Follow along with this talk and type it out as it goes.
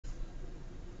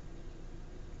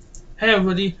Hey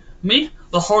everybody, me,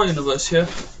 the Horror Universe here,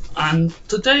 and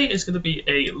today is going to be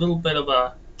a little bit of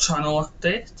a channel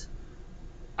update.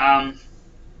 Um,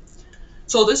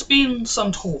 so there's been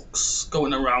some talks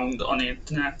going around on the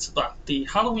internet that the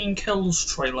Halloween Kills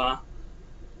trailer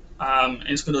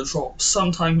is going to drop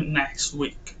sometime next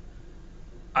week.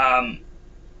 Um,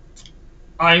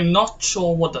 I'm not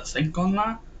sure what to think on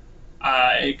that.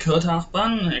 It could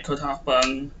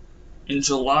happen in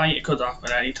July, it could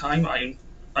happen anytime,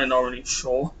 I'm not really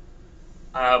sure.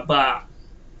 But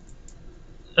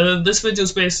this video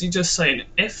is basically just saying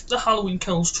if the Halloween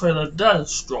Kills trailer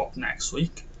does drop next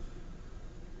week,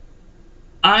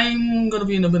 I'm gonna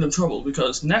be in a bit of trouble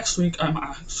because next week I'm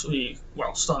actually,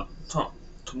 well,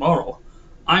 tomorrow,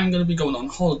 I'm gonna be going on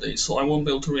holiday, so I won't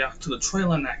be able to react to the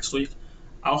trailer next week.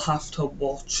 I'll have to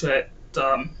watch it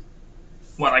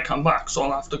when I come back, so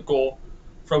I'll have to go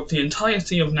throughout the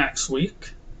entirety of next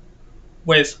week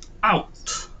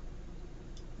without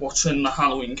watching the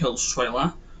Halloween Kills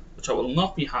trailer, which I will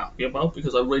not be happy about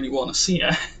because I really want to see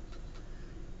it.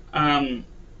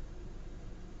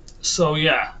 So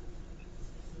yeah,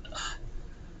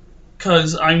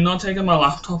 because I'm not taking my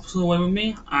laptops away with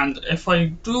me, and if I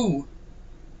do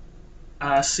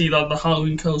see that the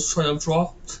Halloween Kills trailer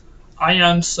dropped, I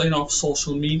am staying off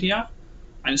social media,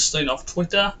 I'm staying off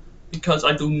Twitter, because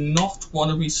I do not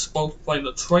want to be spooked by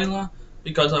the trailer,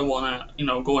 because I want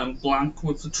to, go in blank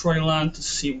with the trailer to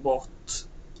see what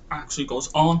actually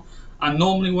goes on. And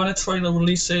normally when a trailer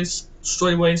releases,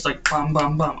 straight away it's like bam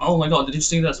bam bam, oh my god, did you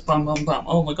see this, bam bam bam,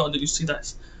 oh my god, did you see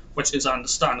this, which is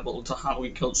understandable to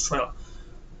Halloween Kills trailer.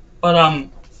 But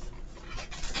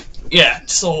yeah,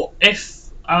 so if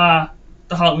the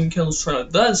Halloween Kills trailer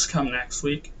does come next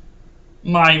week,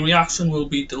 my reaction will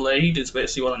be delayed, is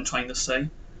basically what I'm trying to say.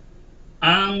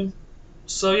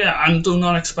 So yeah, and do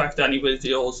not expect any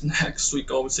videos next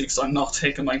week, obviously, because I'm not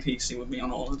taking my PC with me on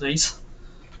holidays.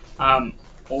 Or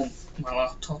my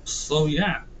laptop, so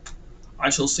yeah. I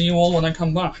shall see you all when I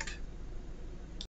come back.